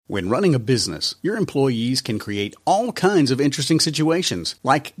When running a business, your employees can create all kinds of interesting situations,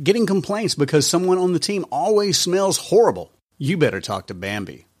 like getting complaints because someone on the team always smells horrible. You better talk to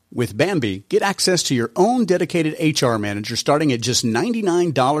Bambi. With Bambi, get access to your own dedicated HR manager starting at just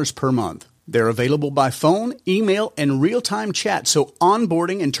 $99 per month. They're available by phone, email, and real-time chat, so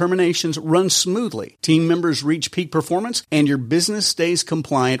onboarding and terminations run smoothly. Team members reach peak performance, and your business stays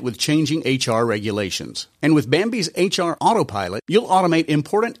compliant with changing HR regulations. And with Bambi's HR Autopilot, you'll automate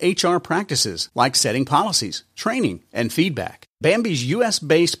important HR practices like setting policies, training, and feedback. Bambi's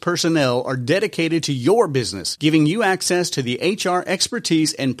U.S.-based personnel are dedicated to your business, giving you access to the HR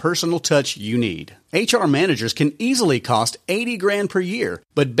expertise and personal touch you need. HR managers can easily cost $80,000 per year,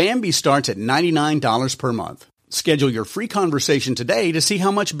 but Bambi starts at $99 per month. Schedule your free conversation today to see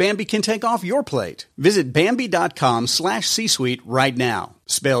how much Bambi can take off your plate. Visit Bambi.com/C-Suite right now.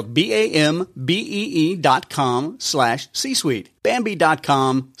 Spelled BAMBEE.com/C-Suite.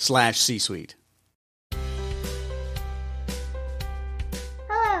 Bambi.com/C-Suite.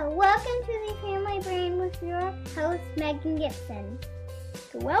 Welcome to the Family Brain with your host, Megan Gibson.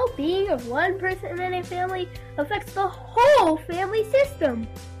 The well-being of one person in a family affects the whole family system.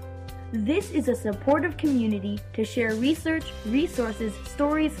 This is a supportive community to share research, resources,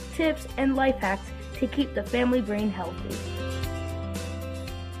 stories, tips, and life hacks to keep the family brain healthy.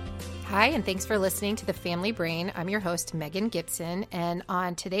 Hi, and thanks for listening to The Family Brain. I'm your host, Megan Gibson, and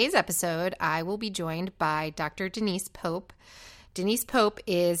on today's episode, I will be joined by Dr. Denise Pope. Denise Pope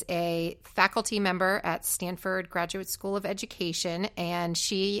is a faculty member at Stanford Graduate School of Education, and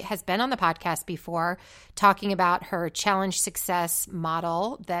she has been on the podcast before talking about her challenge success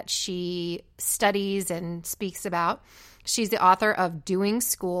model that she studies and speaks about. She's the author of Doing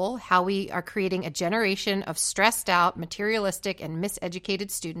School, How We Are Creating a Generation of Stressed Out, Materialistic, and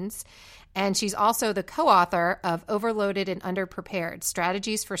Miseducated Students. And she's also the co-author of Overloaded and Underprepared,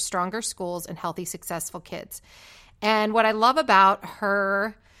 Strategies for Stronger Schools and Healthy, Successful Kids. And what I love about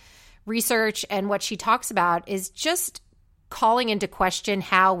her research and what she talks about is just calling into question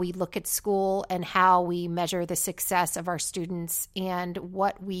how we look at school and how we measure the success of our students and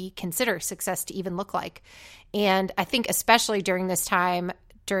what we consider success to even look like. And I think especially during this time,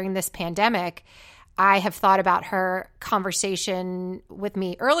 during this pandemic, I have thought about her conversation with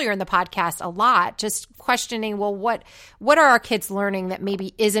me earlier in the podcast a lot, just questioning, well, what are our kids learning that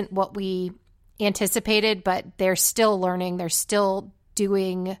maybe isn't what we anticipated, but they're still learning, they're still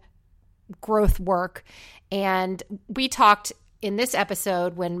doing growth work. And we talked in this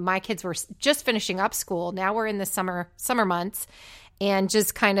episode when my kids were just finishing up school. Now we're in the summer months and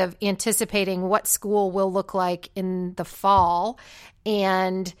just kind of anticipating what school will look like in the fall.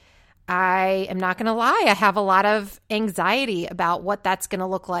 And I am not going to lie, I have a lot of anxiety about what that's going to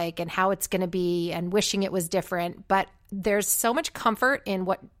look like and how it's going to be and wishing it was different. But there's so much comfort in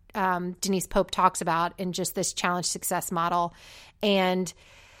what Denise Pope talks about in just this challenge success model and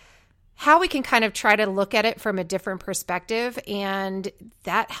how we can kind of try to look at it from a different perspective. And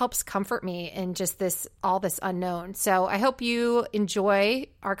that helps comfort me in just all this unknown. So I hope you enjoy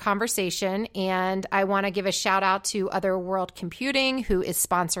our conversation. And I want to give a shout out to Other World Computing, who is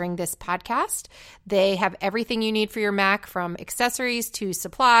sponsoring this podcast. They have everything you need for your Mac, from accessories to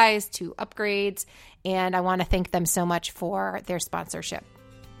supplies to upgrades. And I want to thank them so much for their sponsorship.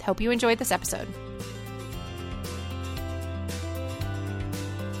 Hope you enjoyed this episode.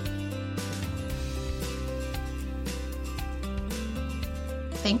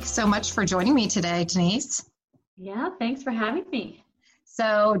 Thanks so much for joining me today, Denise. Yeah, thanks for having me.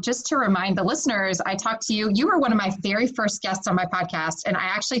 So just to remind the listeners, I talked to you. You were one of my very first guests on my podcast. And I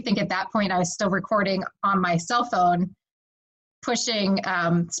actually think at that point I was still recording on my cell phone, pushing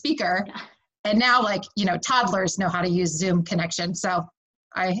speaker. Yeah. And now, toddlers know how to use Zoom connection. So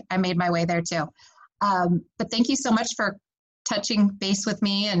I made my way there too. But thank you so much for touching base with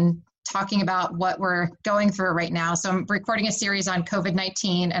me and talking about what we're going through right now. So I'm recording a series on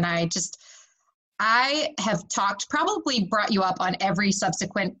COVID-19, and I have probably brought you up on every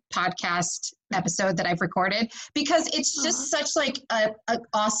subsequent podcast episode that I've recorded, because it's just such an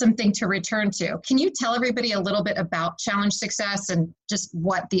awesome thing to return to. Can you tell everybody a little bit about Challenge Success and just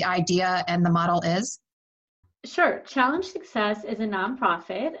what the idea and the model is? Sure. Challenge Success is a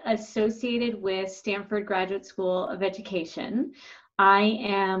nonprofit associated with Stanford Graduate School of Education. I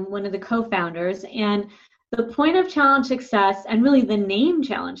am one of the co-founders, and the point of Challenge Success, and really the name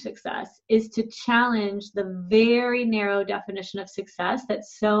Challenge Success, is to challenge the very narrow definition of success that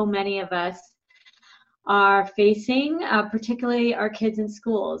so many of us are facing, particularly our kids in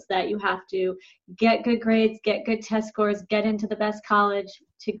schools, that you have to get good grades, get good test scores, get into the best college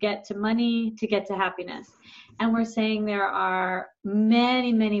to get to money, to get to happiness. And we're saying there are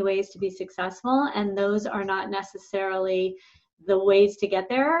many, many ways to be successful, and those are not necessarily the ways to get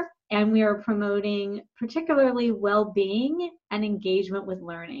there. And we are promoting particularly well-being and engagement with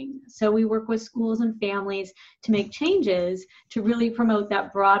learning. So we work with schools and families to make changes to really promote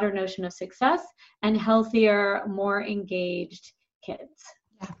that broader notion of success and healthier, more engaged kids.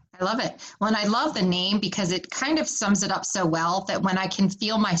 Yeah, I love it. Well, and I love the name because it kind of sums it up so well that when I can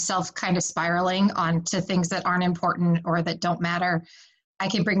feel myself kind of spiraling onto things that aren't important or that don't matter, I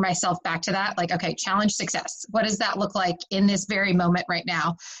can bring myself back to that. Like, okay, challenge success. What does that look like in this very moment right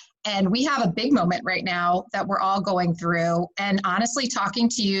now? And we have a big moment right now that we're all going through. And honestly, talking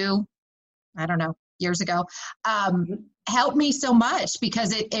to you, I don't know, years ago, helped me so much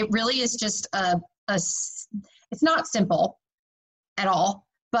because it really is just it's not simple at all,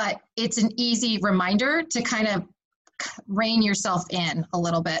 but it's an easy reminder to kind of rein yourself in a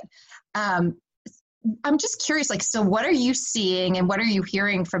little bit. I'm just curious, like, so what are you seeing and what are you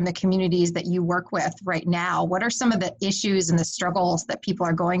hearing from the communities that you work with right now? What are some of the issues and the struggles that people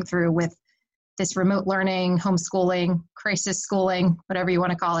are going through with this remote learning, homeschooling, crisis schooling, whatever you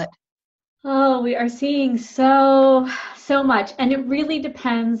want to call it? Oh, we are seeing so much, and it really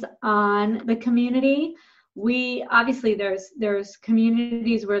depends on the community. We obviously there's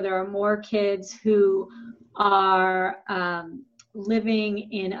communities where there are more kids who are living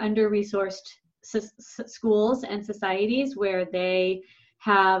in under-resourced schools and societies where they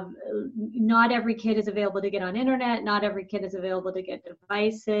have, not every kid is available to get on internet, not every kid is available to get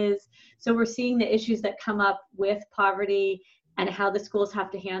devices. So we're seeing the issues that come up with poverty and how the schools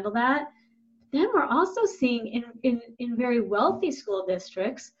have to handle that. Then we're also seeing in very wealthy school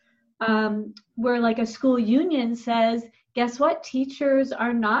districts where like a school union says, guess what? Teachers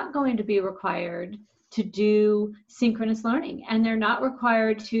are not going to be required to do synchronous learning, and they're not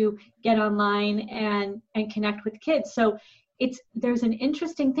required to get online and connect with kids. So there's an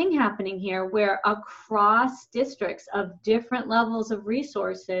interesting thing happening here where across districts of different levels of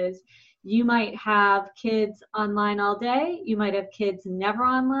resources, you might have kids online all day, you might have kids never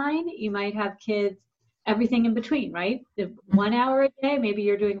online, you might have kids everything in between, right? 1 hour a day, maybe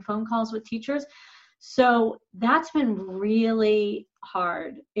you're doing phone calls with teachers. So that's been really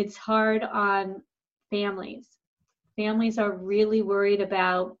hard. It's hard on families. Families are really worried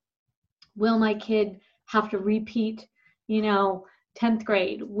about, will my kid have to repeat, 10th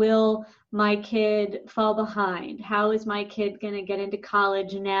grade? Will my kid fall behind? How is my kid going to get into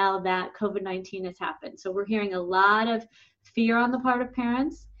college now that COVID-19 has happened? So we're hearing a lot of fear on the part of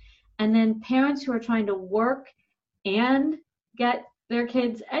parents. And then parents who are trying to work and get their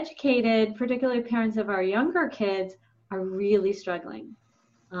kids educated, particularly parents of our younger kids, are really struggling.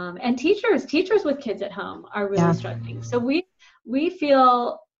 And teachers with kids at home are really struggling. So we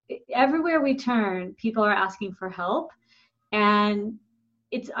feel everywhere we turn, people are asking for help. And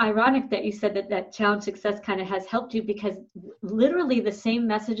it's ironic that you said that challenge success kind of has helped you, because literally the same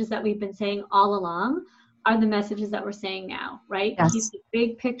messages that we've been saying all along are the messages that we're saying now, right? Yes. Keep the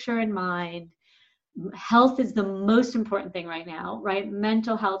big picture in mind. Health is the most important thing right now, right?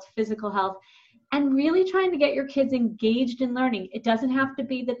 Mental health, physical health. And really trying to get your kids engaged in learning. It doesn't have to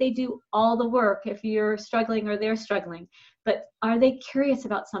be that they do all the work if you're struggling or they're struggling, but are they curious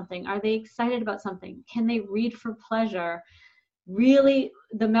about something? Are they excited about something? Can they read for pleasure? Really,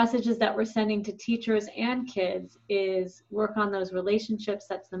 the messages that we're sending to teachers and kids is work on those relationships.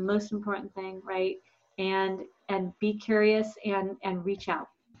 That's the most important thing, right? And be curious and reach out.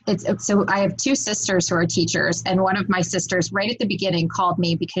 So I have two sisters who are teachers, and one of my sisters right at the beginning called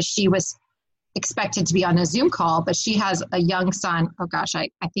me because she was expected to be on a Zoom call, but she has a young son. Oh gosh, I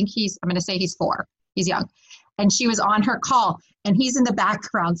think I'm going to say he's 4. He's young. And she was on her call and he's in the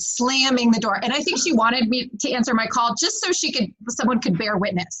background slamming the door. And I think she wanted me to answer my call just so someone could bear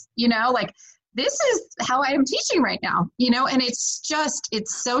witness, like this is how I am teaching right now, and it's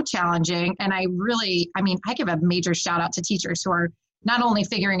so challenging. And I give a major shout out to teachers who are not only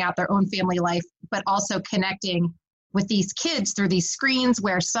figuring out their own family life, but also connecting with these kids through these screens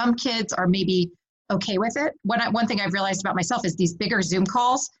where some kids are maybe okay with it. One thing I've realized about myself is these bigger Zoom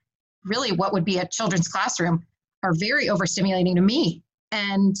calls, really what would be a children's classroom, are very overstimulating to me.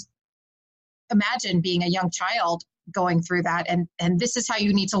 And imagine being a young child going through that. And this is how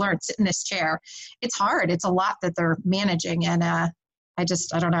you need to learn, sit in this chair. It's hard. It's a lot that they're managing. And I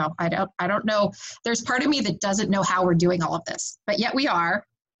don't know. I don't know. There's part of me that doesn't know how we're doing all of this, but yet we are.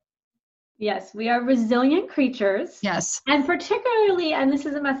 Yes, we are resilient creatures. Yes. And particularly, and this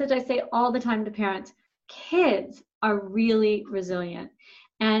is a message I say all the time to parents, kids are really resilient,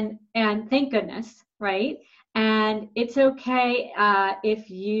 and thank goodness, right? And it's okay if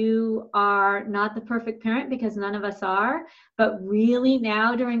you are not the perfect parent, because none of us are. But really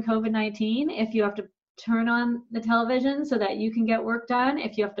now during COVID-19, if you have to turn on the television so that you can get work done,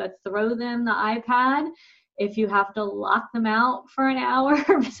 if you have to throw them the iPad, if you have to lock them out for an hour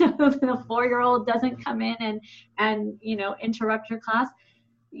so the 4-year-old doesn't come in and interrupt your class,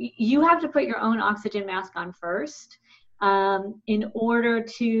 you have to put your own oxygen mask on first in order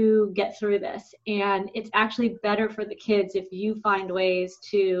to get through this. And it's actually better for the kids if you find ways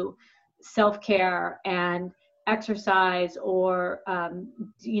to self-care and exercise or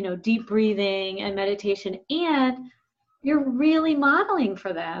deep breathing and meditation, and you're really modeling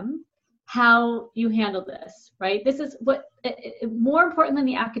for them how you handle this, right? This is what more important than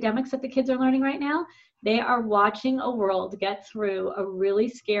the academics that the kids are learning right now. They are watching a world get through a really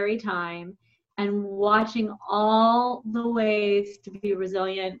scary time and watching all the ways to be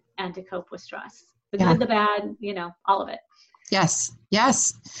resilient and to cope with stress, the good, the bad, all of it. Yes.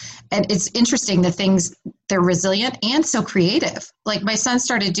 And it's interesting, the things, they're resilient and so creative. Like my son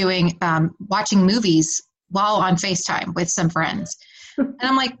started doing, watching movies while on FaceTime with some friends. And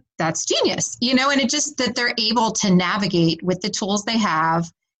I'm like, that's genius, and it just that they're able to navigate with the tools they have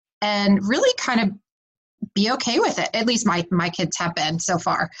and really kind of be okay with it. At least my kids have been so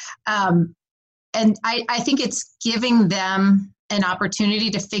far. And I think it's giving them an opportunity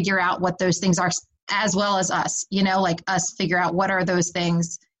to figure out what those things are, as well as us, like us figure out what are those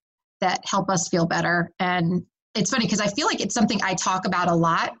things that help us feel better. And it's funny because I feel like it's something I talk about a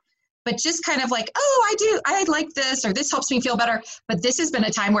lot, but just kind of like, I like this, or this helps me feel better. But this has been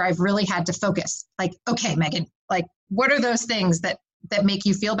a time where I've really had to focus, like, okay, Megan, like, what are those things that make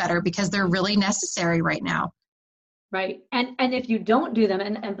you feel better? Because they're really necessary right now. Right. And if you don't do them,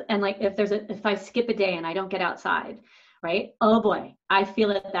 and like if I skip a day and I don't get outside, right? Oh boy, I feel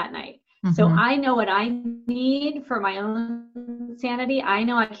it that night. Mm-hmm. So I know what I need for my own sanity. I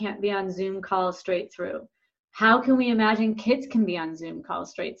know I can't be on Zoom calls straight through. How can we imagine kids can be on Zoom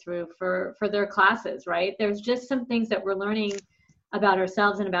calls straight through for their classes, right? There's just some things that we're learning about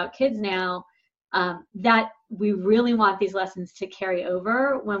ourselves and about kids now that we really want these lessons to carry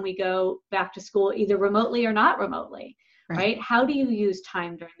over when we go back to school, either remotely or not remotely, right? How do you use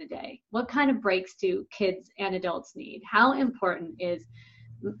time during the day? What kind of breaks do kids and adults need? How important is,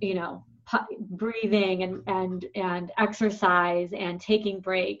 breathing and exercise and taking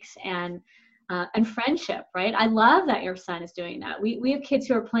breaks and friendship, right? I love that your son is doing that. We have kids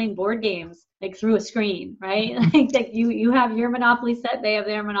who are playing board games like through a screen, right? Like you have your Monopoly set, they have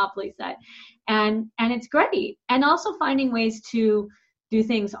their Monopoly set. And it's great. And also finding ways to do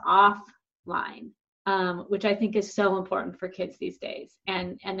things offline, which I think is so important for kids these days.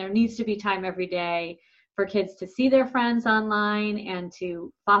 And there needs to be time every day for kids to see their friends online and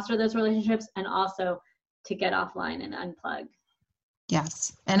to foster those relationships, and also to get offline and unplug.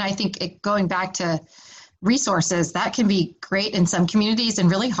 Yes. And I think going back to resources, that can be great in some communities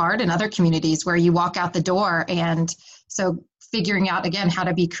and really hard in other communities where you walk out the door. And so figuring out, again, how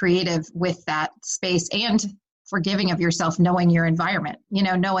to be creative with that space and forgiving of yourself, knowing your environment,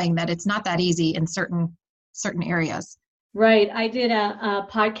 knowing that it's not that easy in certain areas. Right. I did a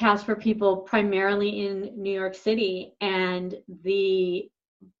podcast for people primarily in New York City, and the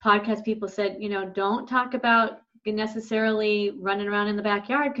podcast people said, don't talk about necessarily running around in the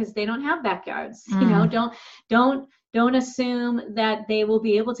backyard because they don't have backyards. Don't assume that they will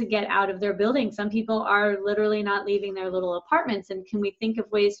be able to get out of their building. Some people are literally not leaving their little apartments. And can we think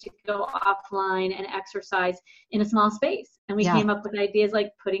of ways to go offline and exercise in a small space? And we came up with ideas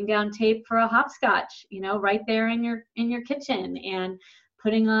like putting down tape for a hopscotch, right there in your kitchen, and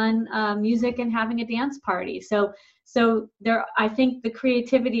putting on music and having a dance party. So there, I think the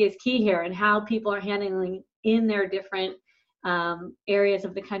creativity is key here, and how people are handling in their different areas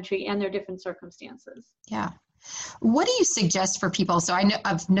of the country and their different circumstances. Yeah. What do you suggest for people? So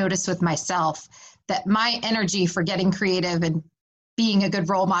I've noticed with myself that my energy for getting creative and being a good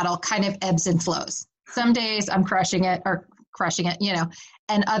role model kind of ebbs and flows. Some days I'm crushing it,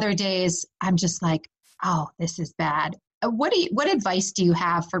 and other days I'm just like, oh, this is bad. What advice do you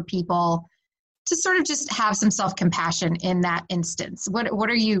have for people to sort of just have some self-compassion in that instance? What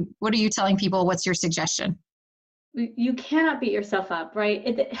are you telling people? What's your suggestion? You cannot beat yourself up,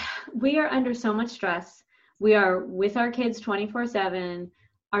 right? We are under so much stress. We are with our kids 24/7.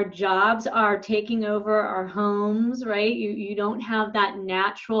 Our jobs are taking over our homes, right? You don't have that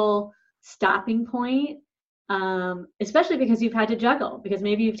natural stopping point, especially because you've had to juggle, because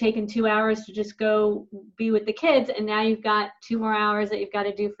maybe you've taken 2 hours to just go be with the kids, and now you've got 2 more hours that you've got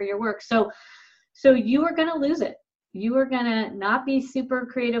to do for your work. So So you are going to lose it. You are going to not be super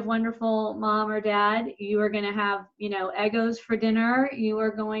creative, wonderful mom or dad. You are going to have, Eggos for dinner. You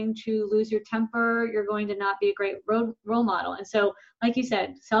are going to lose your temper. You're going to not be a great role model. And so, like you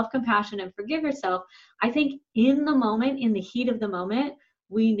said, self-compassion and forgive yourself. I think in the moment, in the heat of the moment,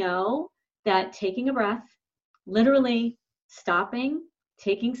 we know that taking a breath, literally stopping,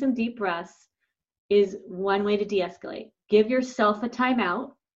 taking some deep breaths is one way to de-escalate. Give yourself a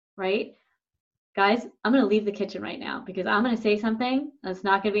timeout, right? Guys, I'm going to leave the kitchen right now because I'm going to say something that's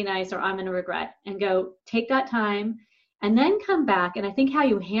not going to be nice or I'm going to regret, and go take that time and then come back. And I think how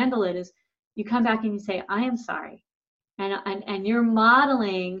you handle it is you come back and you say, I am sorry. And you're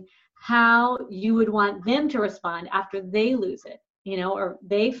modeling how you would want them to respond after they lose it, or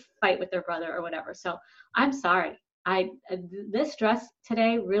they fight with their brother or whatever. So I'm sorry. This stress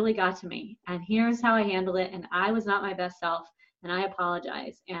today really got to me, and here's how I handled it. And I was not my best self, and I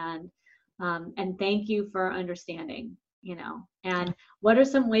apologize. And thank you for understanding, and what are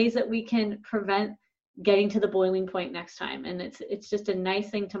some ways that we can prevent getting to the boiling point next time? And it's just a nice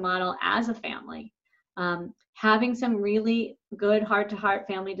thing to model as a family. Having some really good heart-to-heart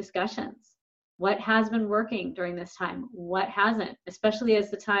family discussions. What has been working during this time? What hasn't? Especially as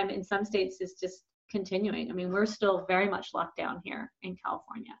the time in some states is just continuing. I mean, we're still very much locked down here in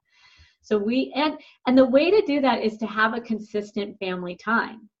California. So and the way to do that is to have a consistent family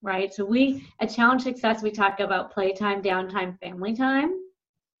time, right? So at Challenge Success, we talk about playtime, downtime, family time.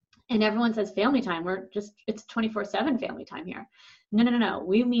 And everyone says family time. It's 24/7 family time here. No.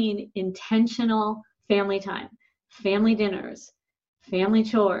 We mean intentional family time, family dinners, family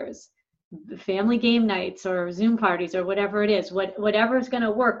chores, family game nights or Zoom parties or whatever it is, whatever is going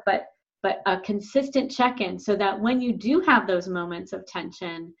to work, but a consistent check-in so that when you do have those moments of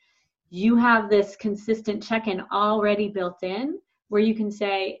tension, you have this consistent check-in already built in where you can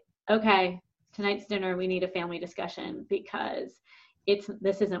say, okay, tonight's dinner, we need a family discussion because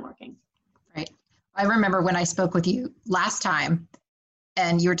this isn't working. Right. I remember when I spoke with you last time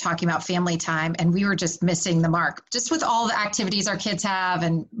and you were talking about family time and we were just missing the mark just with all the activities our kids have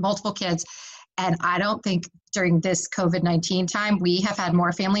and multiple kids. And I don't think during this COVID-19 time, we have had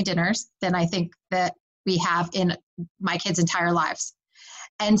more family dinners than I think that we have in my kids' entire lives.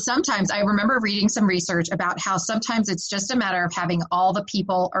 And sometimes I remember reading some research about how sometimes it's just a matter of having all the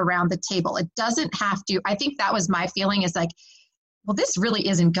people around the table. It doesn't have to. I think that was my feeling, is like, well, this really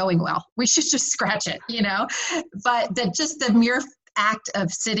isn't going well. We should just scratch it, but that just the mere act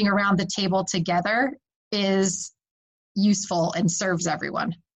of sitting around the table together is useful and serves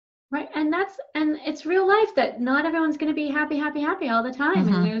everyone. Right. And it's real life that not everyone's going to be happy all the time.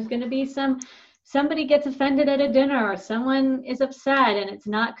 Mm-hmm. And there's going to be somebody gets offended at a dinner or someone is upset and it's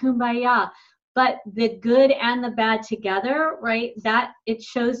not kumbaya, but the good and the bad together, right? That it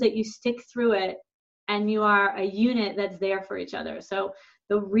shows that you stick through it and you are a unit that's there for each other. So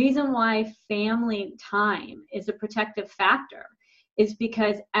the reason why family time is a protective factor is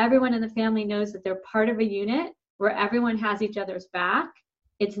because everyone in the family knows that they're part of a unit where everyone has each other's back.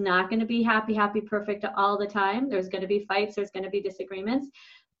 It's not going to be happy, perfect all the time. There's going to be fights. There's going to be disagreements.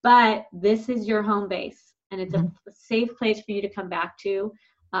 But this is your home base, and it's a safe place for you to come back to,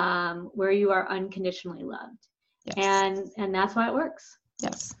 where you are unconditionally loved. Yes. And that's why it works.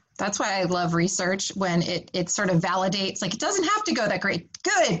 Yes. That's why I love research when it sort of validates, like, it doesn't have to go that great.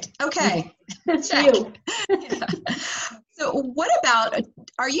 Good. Okay. That's you. Yeah. So what about,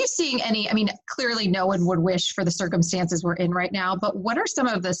 are you seeing any, clearly no one would wish for the circumstances we're in right now, but what are some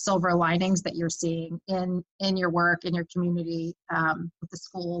of the silver linings that you're seeing in your work, in your community, with the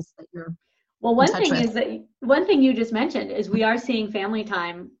schools that you're one thing you just mentioned is we are seeing family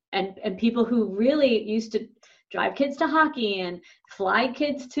time and people who really used to drive kids to hockey and fly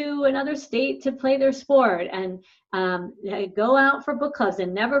kids to another state to play their sport and go out for book clubs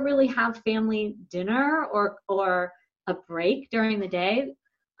and never really have family dinner or a break during the day.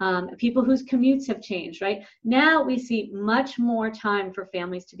 People whose commutes have changed, right? Now we see much more time for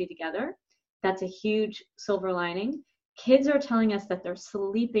families to be together. That's a huge silver lining. Kids are telling us that they're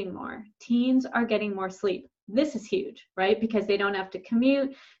sleeping more. Teens are getting more sleep. This is huge, right? Because they don't have to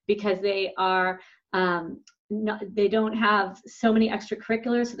commute, because they are they don't have so many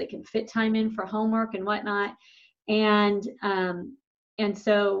extracurriculars, so they can fit time in for homework and whatnot. And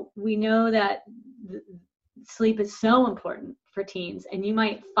so we know that sleep is so important for teens, and you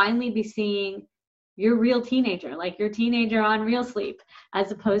might finally be seeing your real teenager, like your teenager on real sleep,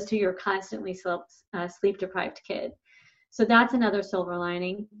 as opposed to your constantly sleep deprived kid. So that's another silver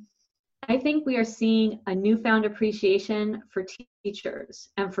lining. I think we are seeing a newfound appreciation for teachers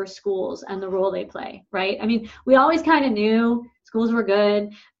and for schools and the role they play, right? We always kind of knew schools were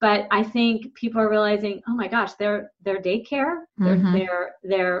good, but I think people are realizing, oh my gosh, their daycare,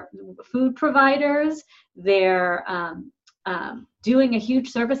 their food providers, they're doing a huge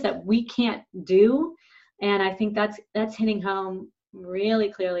service that we can't do. And I think that's hitting home really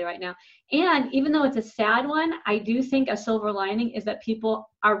clearly right now. And even though it's a sad one, I do think a silver lining is that people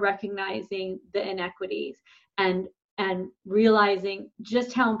are recognizing the inequities and realizing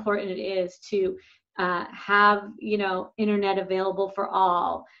just how important it is to have, internet available for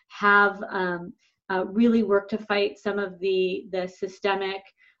all, have really work to fight some of the systemic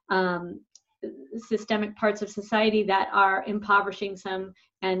parts of society that are impoverishing some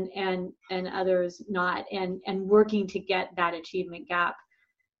and others not, and working to get that achievement gap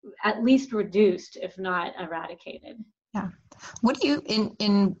at least reduced, if not eradicated. Yeah. What do you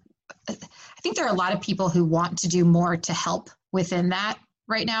I think there are a lot of people who want to do more to help within that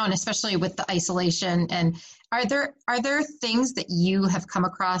right now, and especially with the isolation. And are there things that you have come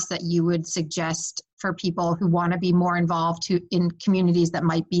across that you would suggest for people who want to be more involved in communities that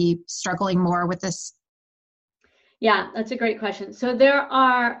might be struggling more with this? Yeah, that's a great question. So there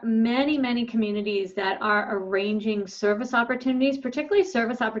are many, many communities that are arranging service opportunities, particularly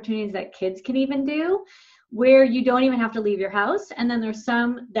service opportunities that kids can even do, where you don't even have to leave your house. And then there's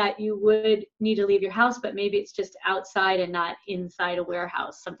some that you would need to leave your house, but maybe it's just outside and not inside a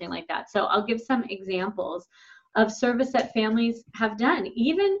warehouse, something like that. So I'll give some examples of service that families have done.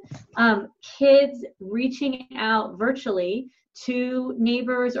 Even kids reaching out virtually to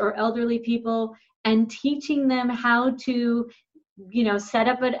neighbors or elderly people and teaching them how to, set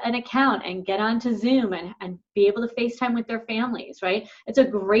up an account and get onto Zoom and be able to FaceTime with their families, right? It's a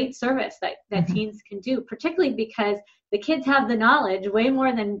great service that teens can do, particularly because the kids have the knowledge way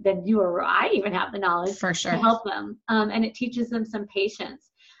more than you or I even have the knowledge for sure to help them. And it teaches them some patience.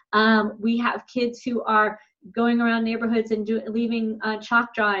 We have kids who are going around neighborhoods and leaving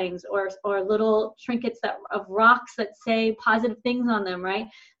chalk drawings or little trinkets of rocks that say positive things on them, right?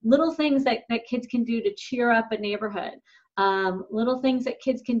 Little things that kids can do to cheer up a neighborhood. Little things that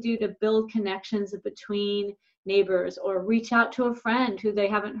kids can do to build connections between neighbors, or reach out to a friend who they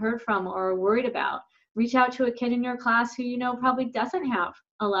haven't heard from or are worried about. Reach out to a kid in your class who probably doesn't have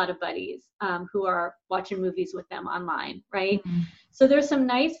a lot of buddies who are watching movies with them online, right? Mm-hmm. So there's some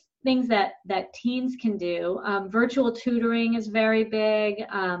nice things that teens can do. Virtual tutoring is very big.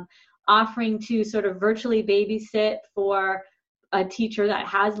 Offering to sort of virtually babysit for a teacher that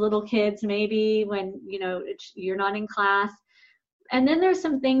has little kids, maybe when you're not in class. And then there's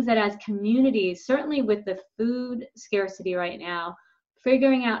some things that as communities, certainly with the food scarcity right now,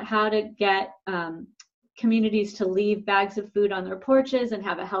 figuring out how to get communities to leave bags of food on their porches and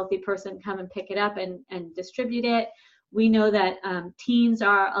have a healthy person come and pick it up and distribute it. We know that teens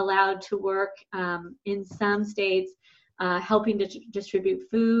are allowed to work in some states helping to distribute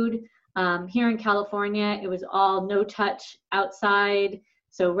food. Here in California, it was all no touch outside,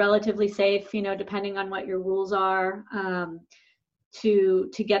 so relatively safe, depending on what your rules are, to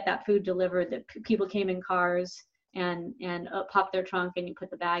get that food delivered. That people came in cars and popped their trunk and you put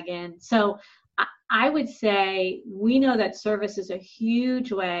the bag in. So I would say we know that service is a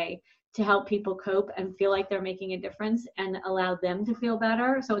huge way to help people cope and feel like they're making a difference and allow them to feel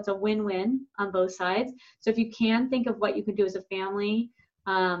better. So it's a win-win on both sides. So if you can think of what you could do as a family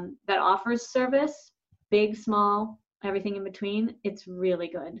that offers service, big, small, everything in between, it's really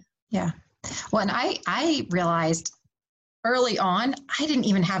good. Yeah. Well, and I realized early on, I didn't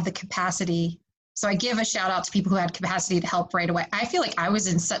even have the capacity. So I give a shout out to people who had capacity to help right away. I feel like I was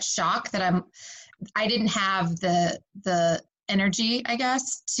in such shock that I didn't have the energy, I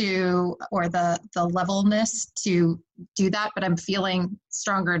guess, or the levelness to do that, but I'm feeling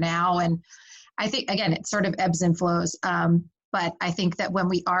stronger now. And I think, again, it sort of ebbs and flows. But I think that when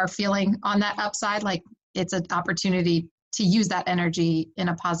we are feeling on that upside, like it's an opportunity to use that energy in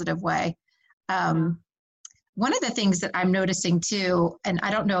a positive way. One of the things that I'm noticing too, and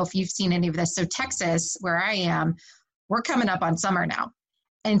I don't know if you've seen any of this, so Texas, where I am, we're coming up on summer now.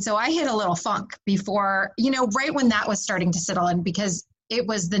 And so I hit a little funk before, right when that was starting to settle in, because it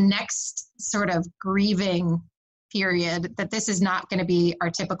was the next sort of grieving period that this is not going to be our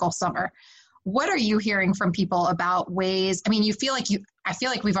typical summer. What are you hearing from people about ways? I mean, I feel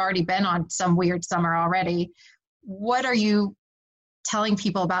like we've already been on some weird summer already. What are you telling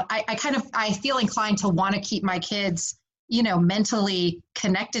people about? I feel inclined to want to keep my kids, mentally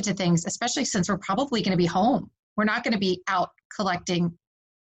connected to things, especially since we're probably going to be home. We're not going to be out collecting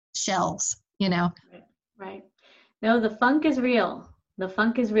shells, Right. No, the funk is real.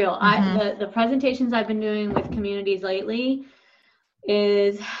 Mm-hmm. The presentations I've been doing with communities lately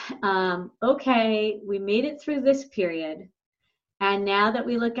is, okay, we made it through this period. And now that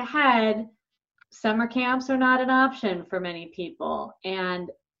we look ahead, summer camps are not an option for many people. And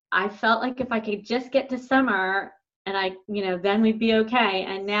I felt like if I could just get to summer and then we'd be okay.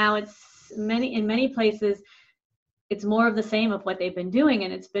 And now in many places, it's more of the same of what they've been doing.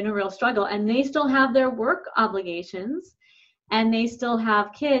 And it's been a real struggle. And they still have their work obligations and they still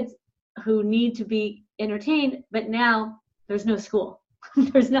have kids who need to be entertained. But now there's no school.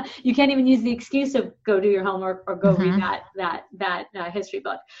 You can't even use the excuse of go do your homework or go read that history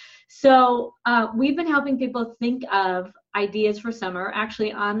book. So we've been helping people think of ideas for summer.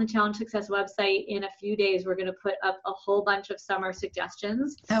 Actually, on the Challenge Success website, in a few days, we're going to put up a whole bunch of summer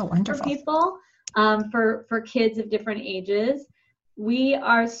suggestions for people, for kids of different ages. We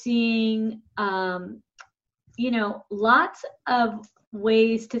are seeing, lots of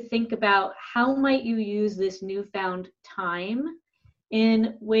ways to think about how might you use this newfound time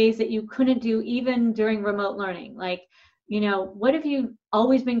in ways that you couldn't do even during remote learning. Like, what have you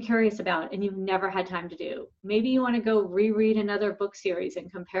always been curious about and you've never had time to do? Maybe you want to go reread another book series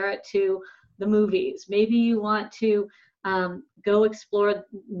and compare it to the movies. Maybe you want to go explore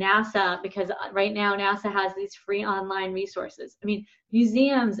NASA, because right now NASA has these free online resources. I mean,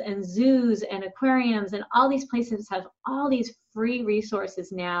 museums and zoos and aquariums and all these places have all these free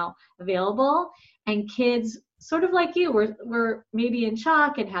resources now available, and kids sort of like you were maybe in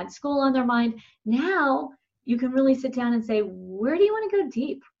shock and had school on their mind. Now you can really sit down and say, where do you want to go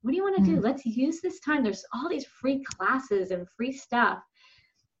deep? What do you want to do? Let's use this time. There's all these free classes and free stuff.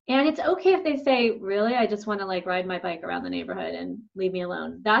 And it's okay if they say, really, I just want to ride my bike around the neighborhood and leave me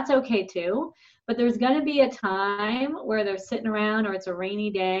alone. That's okay too. But there's going to be a time where they're sitting around or it's a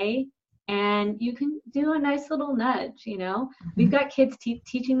rainy day and you can do a nice little nudge, We've got kids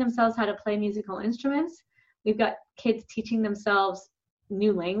teaching themselves how to play musical instruments. We've got kids teaching themselves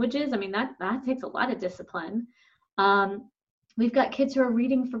new languages. I mean, that takes a lot of discipline. We've got kids who are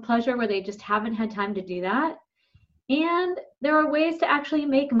reading for pleasure where they just haven't had time to do that. And there are ways to actually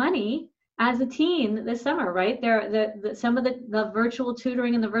make money as a teen this summer, right? Some of the virtual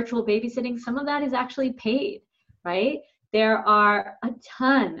tutoring and the virtual babysitting, some of that is actually paid, right? There are a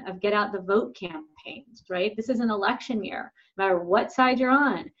ton of get out the vote campaigns, right? This is an election year. No matter what side you're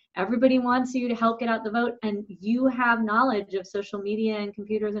on, everybody wants you to help get out the vote, and you have knowledge of social media and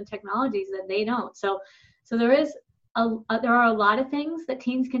computers and technologies that they don't. So there are a lot of things that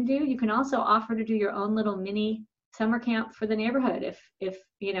teens can do. You can also offer to do your own little mini summer camp for the neighborhood if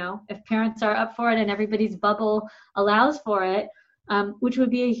parents are up for it and everybody's bubble allows for it, which would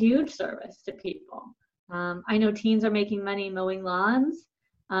be a huge service to people. I know teens are making money mowing lawns.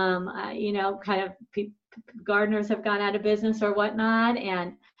 Gardeners have gone out of business or whatnot,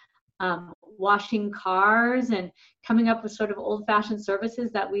 and washing cars and coming up with sort of old-fashioned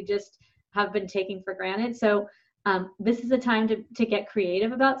services that we just have been taking for granted. So this is a time to get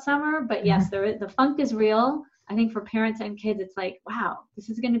creative about summer. But yes, the funk is real. I think for parents and kids, it's like, wow, this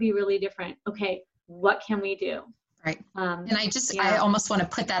is going to be really different. Okay, what can we do? Right. And I almost want to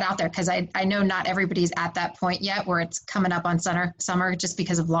put that out there because I know not everybody's at that point yet where it's coming up on summer just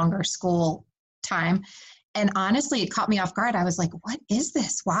because of longer school time. And honestly, it caught me off guard. I was like, what is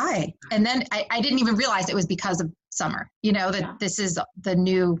this? Why? And then I didn't even realize it was because of summer, this is the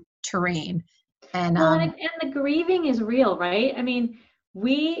new terrain. And the grieving is real, right? I mean,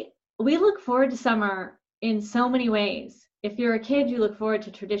 we look forward to summer in so many ways. If you're a kid, you look forward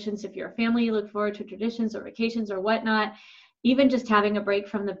to traditions. If you're a family, you look forward to traditions or vacations or whatnot. Even just having a break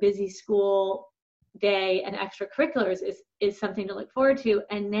from the busy school day and extracurriculars is something to look forward to.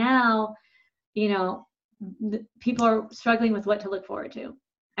 And now, people are struggling with what to look forward to,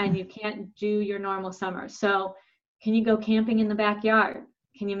 and you can't do your normal summer. So can you go camping in the backyard?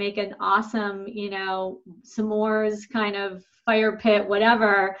 Can you make an awesome, s'mores kind of fire pit,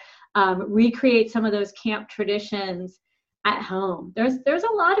 whatever, recreate some of those camp traditions at home? There's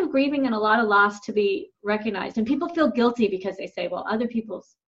a lot of grieving and a lot of loss to be recognized, and people feel guilty because they say, well, other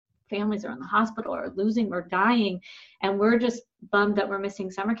people's families are in the hospital or losing or dying, and we're just bummed that we're missing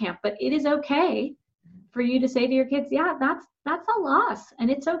summer camp. But it is okay for you to say to your kids, yeah, that's a loss, and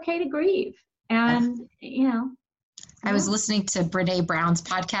it's okay to grieve. And I was listening to Brene Brown's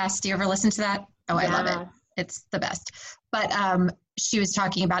podcast. Do you ever listen to that? Oh, I love it. It's the best. But she was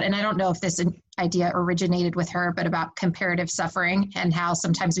talking about, and I don't know if this idea originated with her, but about comparative suffering and how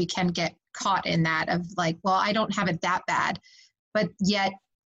sometimes we can get caught in that of like, well, I don't have it that bad, but yet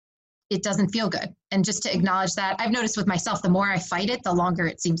it doesn't feel good. And just to acknowledge that, I've noticed with myself, the more I fight it, the longer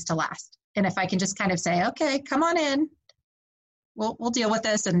it seems to last. And if I can just kind of say, okay, come on in, we'll deal with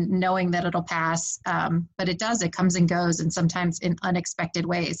this, and knowing that it'll pass. But it comes and goes, and sometimes in unexpected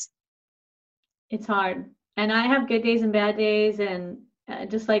ways. It's hard. And I have good days and bad days, and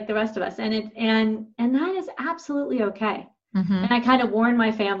just like the rest of us. And that is absolutely okay. Mm-hmm. And I kind of warn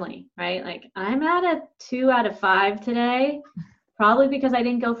my family, right? Like, I'm at a 2 out of 5 today, probably because I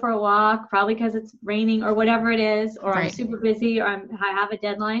didn't go for a walk, probably because it's raining or whatever it is, or I'm super busy, or I have a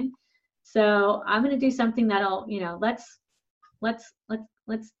deadline. So I'm going to do something that'll, let's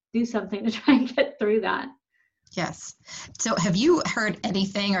do something to try and get through that. Yes. So have you heard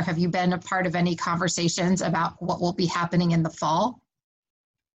anything, or have you been a part of any conversations about what will be happening in the fall?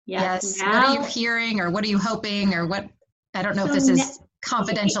 Yes. Now, what are you hearing, or what are you hoping, or what? I don't know if this is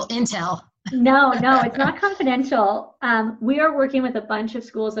confidential intel. No, it's not confidential. We are working with a bunch of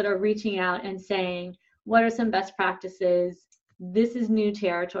schools that are reaching out and saying, what are some best practices? This is new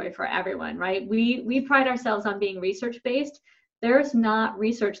territory for everyone, right? We pride ourselves on being research-based. There's not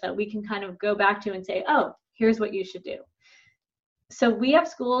research that we can kind of go back to and say, oh, here's what you should do. So we have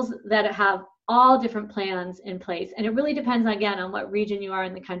schools that have all different plans in place. And it really depends, again, on what region you are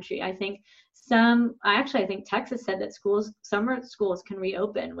in the country. I think Texas said that summer schools can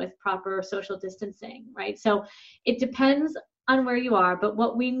reopen with proper social distancing, right? So it depends on where you are. But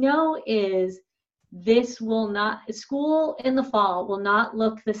what we know is school in the fall will not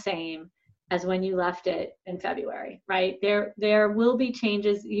look the same as when you left it in February, right? There will be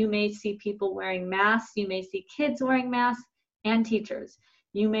changes. You may see people wearing masks. You may see kids wearing masks, and teachers.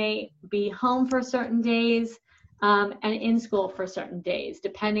 You may be home for certain days and in school for certain days,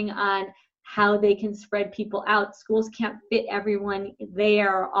 depending on how they can spread people out. Schools can't fit everyone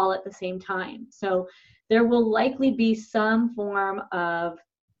there all at the same time. So there will likely be some form of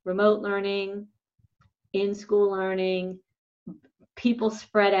remote learning, in-school learning, people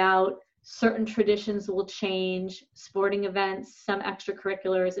spread out. Certain traditions will change, sporting events, some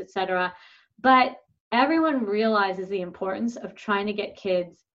extracurriculars, etc. But everyone realizes the importance of trying to get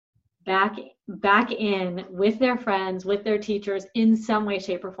kids back in with their friends, with their teachers in some way,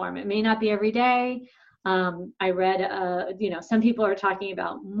 shape, or form. It may not be every day. I read, some people are talking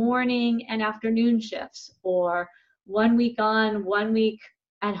about morning and afternoon shifts, or 1 week on, 1 week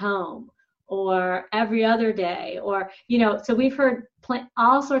at home, or every other day, or, so we've heard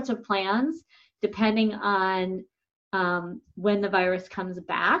all sorts of plans depending on when the virus comes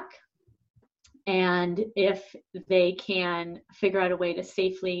back, and if they can figure out a way to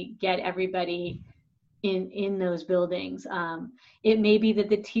safely get everybody in those buildings. It may be that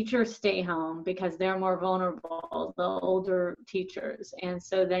the teachers stay home because they're more vulnerable, the older teachers. And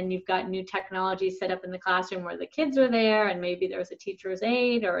so then you've got new technology set up in the classroom where the kids are there, and maybe there's a teacher's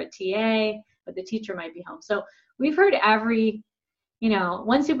aide or a TA, but the teacher might be home. So we've heard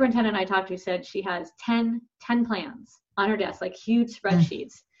one superintendent I talked to said she has 10 plans on her desk, like huge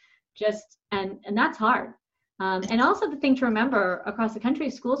spreadsheets. And that's hard. And also the thing to remember across the country,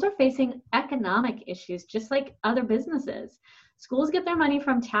 schools are facing economic issues, just like other businesses. Schools get their money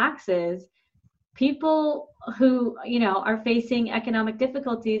from taxes. People who, are facing economic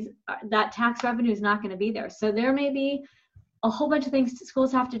difficulties, that tax revenue is not going to be there. So there may be a whole bunch of things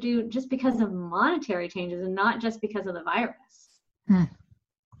schools have to do just because of monetary changes and not just because of the virus.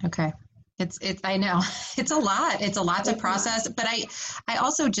 Okay. I know it's a lot. It's a lot to process, but I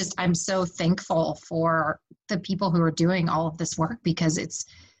also I'm so thankful for the people who are doing all of this work, because it's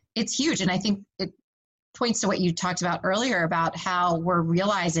huge. And I think it points to what you talked about earlier about how we're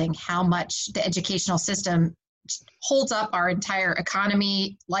realizing how much the educational system holds up our entire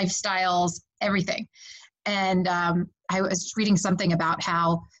economy, lifestyles, everything. And I was reading something about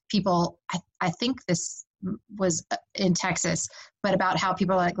how people, I think this was in Texas, but about how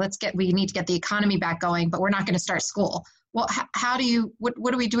people are like, we need to get the economy back going, but we're not going to start school. Well,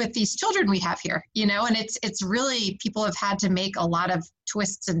 what do we do with these children we have here? And it's really, people have had to make a lot of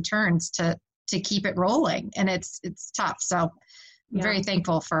twists and turns to keep it rolling, and it's tough. So I'm very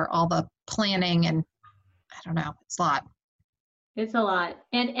thankful for all the planning, and I don't know, it's a lot. It's a lot.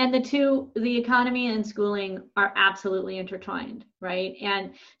 And the economy and schooling are absolutely intertwined, right?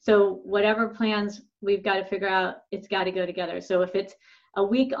 And so whatever plans we've got to figure out, it's got to go together. So if it's a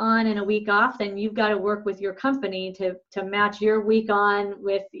week on and a week off, then you've got to work with your company to match your week on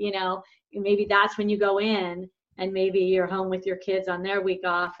with, maybe that's when you go in, and maybe you're home with your kids on their week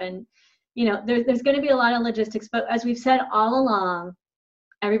off. And, there's going to be a lot of logistics, but as we've said all along,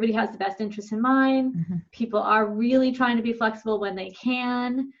 everybody has the best interests in mind. Mm-hmm. People are really trying to be flexible when they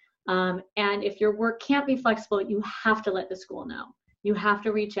can. And if your work can't be flexible, you have to let the school know. You have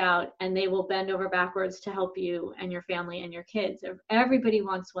to reach out, and they will bend over backwards to help you and your family and your kids. Everybody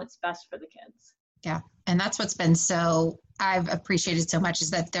wants what's best for the kids. Yeah. And that's what's been I've appreciated so much, is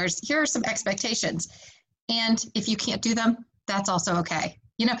that here are some expectations. And if you can't do them, that's also okay.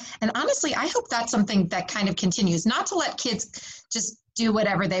 And honestly, I hope that's something that kind of continues, not to let kids just do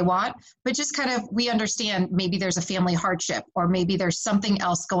whatever they want, but just kind of, we understand maybe there's a family hardship or maybe there's something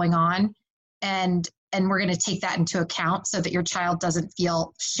else going on. And we're going to take that into account so that your child doesn't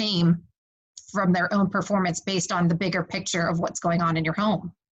feel shame from their own performance based on the bigger picture of what's going on in your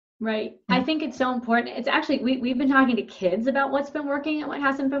home. Right. I think it's so important. It's actually, we've been talking to kids about what's been working and what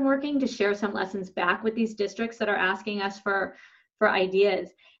hasn't been working to share some lessons back with these districts that are asking us for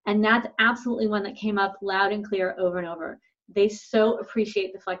ideas. And that's absolutely one that came up loud and clear over and over. They so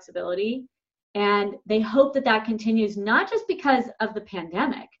appreciate the flexibility, and they hope that that continues, not just because of the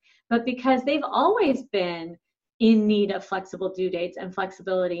pandemic, but because they've always been in need of flexible due dates and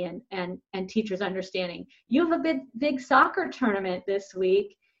flexibility and teachers understanding. You have a big soccer tournament this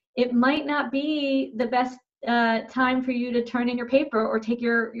week. It might not be the best time for you to turn in your paper or take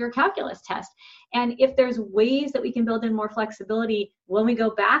your calculus test. And if there's ways that we can build in more flexibility when we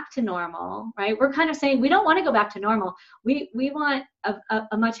go back to normal, right? We're kind of saying we don't want to go back to normal. We want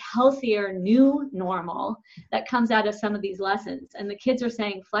a much healthier new normal that comes out of some of these lessons. And the kids are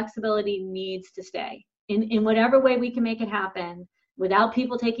saying flexibility needs to stay in whatever way we can make it happen without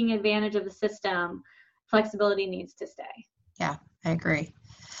people taking advantage of the system. Flexibility needs to stay. Yeah, I agree.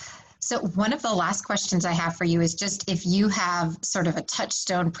 So one of the last questions I have for you is just if you have sort of a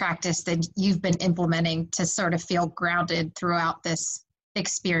touchstone practice that you've been implementing to sort of feel grounded throughout this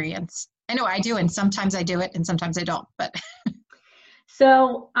experience. I know I do, and sometimes I do it and sometimes I don't, but.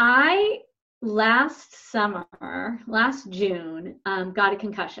 So I, last June, got a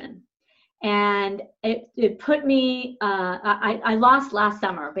concussion. And it put me, I lost last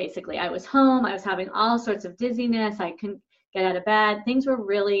summer, basically. I was home, I was having all sorts of dizziness, I couldn't get out of bed. Things were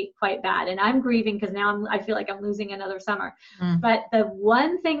really quite bad. And I'm grieving because now I feel like I'm losing another summer. But the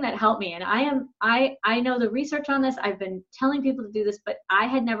one thing that helped me, and I know the research on this, I've been telling people to do this, but I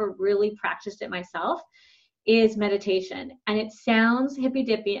had never really practiced it myself, is meditation. And it sounds hippy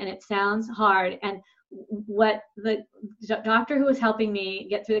dippy and it sounds hard. And what the doctor who was helping me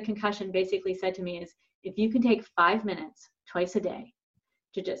get through the concussion basically said to me is, if you can take 5 minutes twice a day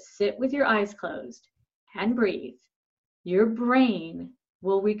to just sit with your eyes closed and breathe, your brain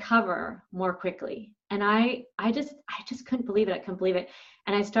will recover more quickly. And I just couldn't believe it. I couldn't believe it.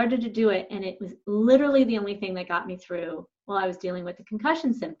 And I started to do it. And it was literally the only thing that got me through while I was dealing with the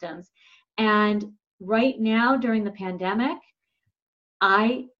concussion symptoms. And right now during the pandemic,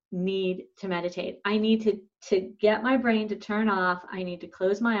 I need to meditate. I need to get my brain to turn off. I need to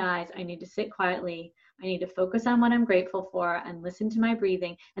close my eyes. I need to sit quietly. I need to focus on what I'm grateful for and listen to my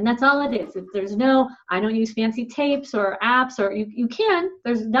breathing. And that's all it is. I don't use fancy tapes or apps, or you can,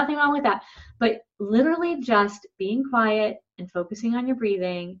 there's nothing wrong with that. But literally just being quiet and focusing on your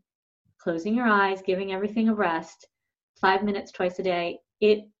breathing, closing your eyes, giving everything a rest, 5 minutes twice a day,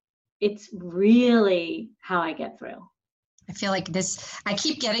 it's really how I get through. I feel like I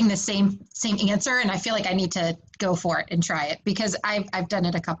keep getting the same answer, and I feel like I need to go for it and try it because I've done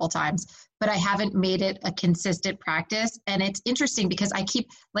it a couple times, but I haven't made it a consistent practice. And it's interesting because I keep,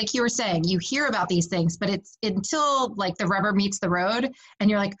 like you were saying, you hear about these things, but it's until like the rubber meets the road and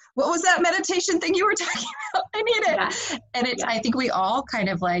you're like, what was that meditation thing you were talking about? I need it. Yeah. And I think we all kind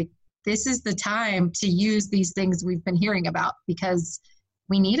of like, this is the time to use these things we've been hearing about because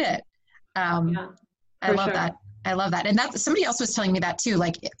we need it. I love that. I love that. And somebody else was telling me that too,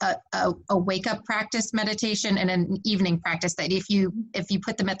 like a wake up practice meditation and an evening practice, that if you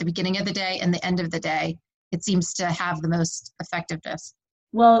put them at the beginning of the day and the end of the day, it seems to have the most effectiveness.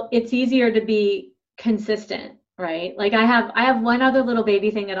 Well, it's easier to be consistent, right? Like I have one other little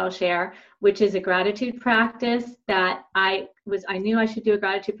baby thing that I'll share, which is a gratitude practice that I knew I should do a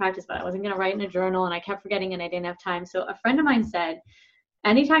gratitude practice, but I wasn't going to write in a journal and I kept forgetting and I didn't have time. So a friend of mine said,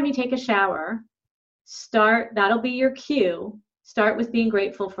 anytime you take a shower, that'll be your cue. Start with being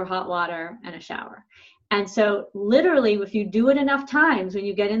grateful for hot water and a shower. And so literally, if you do it enough times when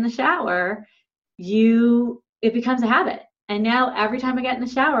you get in the shower, it becomes a habit. And now every time I get in the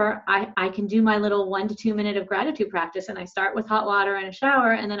shower, I can do my little 1 to 2 minute of gratitude practice. And I start with hot water and a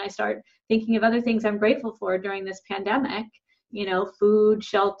shower. And then I start thinking of other things I'm grateful for during this pandemic, food,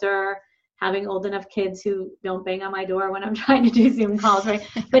 shelter, having old enough kids who don't bang on my door when I'm trying to do Zoom calls, right?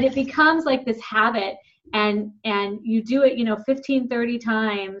 But it becomes like this habit, and you do it, 15, 30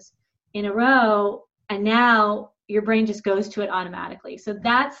 times in a row, and now your brain just goes to it automatically. So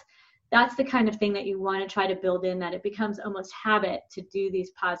that's the kind of thing that you want to try to build in, that it becomes almost habit to do these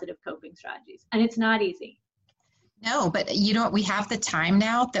positive coping strategies. And it's not easy. No, but we have the time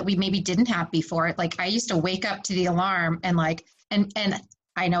now that we maybe didn't have before. Like I used to wake up to the alarm and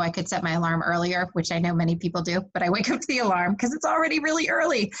I know I could set my alarm earlier, which I know many people do, but I wake up to the alarm because it's already really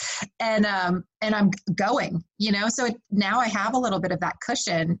early, and I'm going, so now I have a little bit of that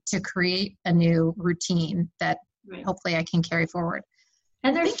cushion to create a new routine that hopefully I can carry forward.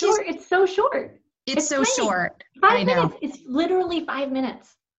 And they're short. It's so short. It's so tiny. Short. 5 minutes. It's literally 5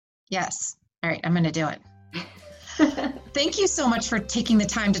 minutes. Yes. All right. I'm going to do it. Thank you so much for taking the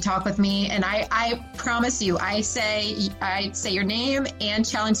time to talk with me. And I promise you, I say your name and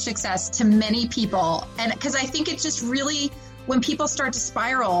Challenge Success to many people. And because I think it just really, when people start to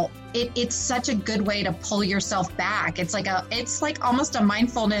spiral, it's such a good way to pull yourself back. It's like almost a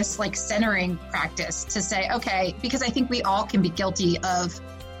mindfulness, like centering practice to say, okay, because I think we all can be guilty of,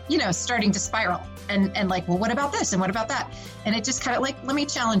 starting to spiral and like, well, what about this? And what about that? And it just kind of like, let me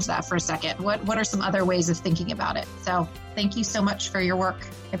challenge that for a second. What are some other ways of thinking about it? So thank you so much for your work.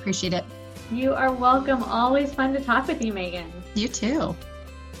 I appreciate it. You are welcome. Always fun to talk with you, Megan. You too.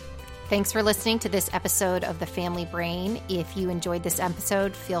 Thanks for listening to this episode of The Family Brain. If you enjoyed this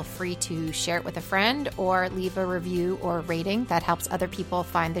episode, feel free to share it with a friend or leave a review or rating. That helps other people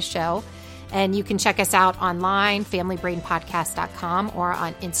find the show. And you can check us out online, familybrainpodcast.com, or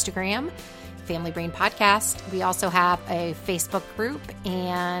on Instagram, Family Brain Podcast. We also have a Facebook group,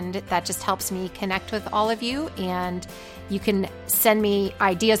 and that just helps me connect with all of you. And you can send me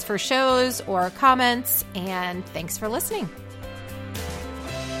ideas for shows or comments. And thanks for listening.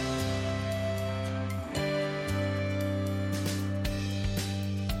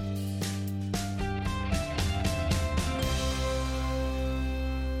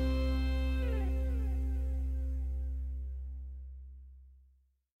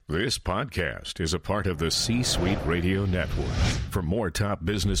 This podcast is a part of the C-Suite Radio Network. For more top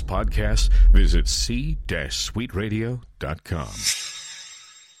business podcasts, visit c-suiteradio.com.